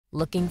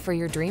Looking for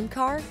your dream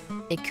car?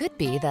 It could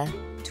be the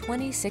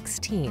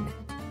 2016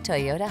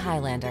 Toyota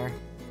Highlander.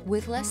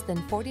 With less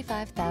than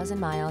 45,000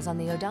 miles on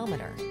the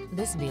odometer,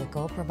 this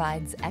vehicle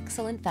provides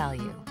excellent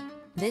value.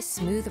 This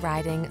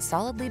smooth-riding,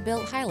 solidly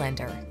built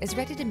Highlander is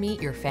ready to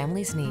meet your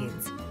family's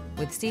needs.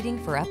 With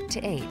seating for up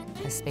to 8,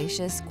 a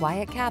spacious,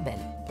 quiet cabin,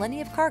 plenty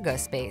of cargo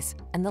space,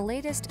 and the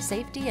latest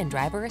safety and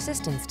driver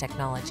assistance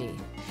technology.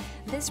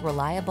 This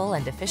reliable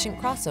and efficient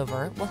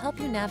crossover will help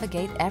you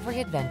navigate every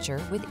adventure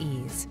with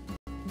ease.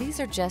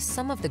 These are just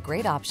some of the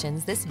great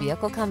options this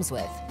vehicle comes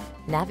with: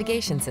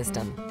 navigation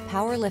system,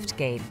 power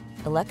liftgate,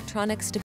 electronic stability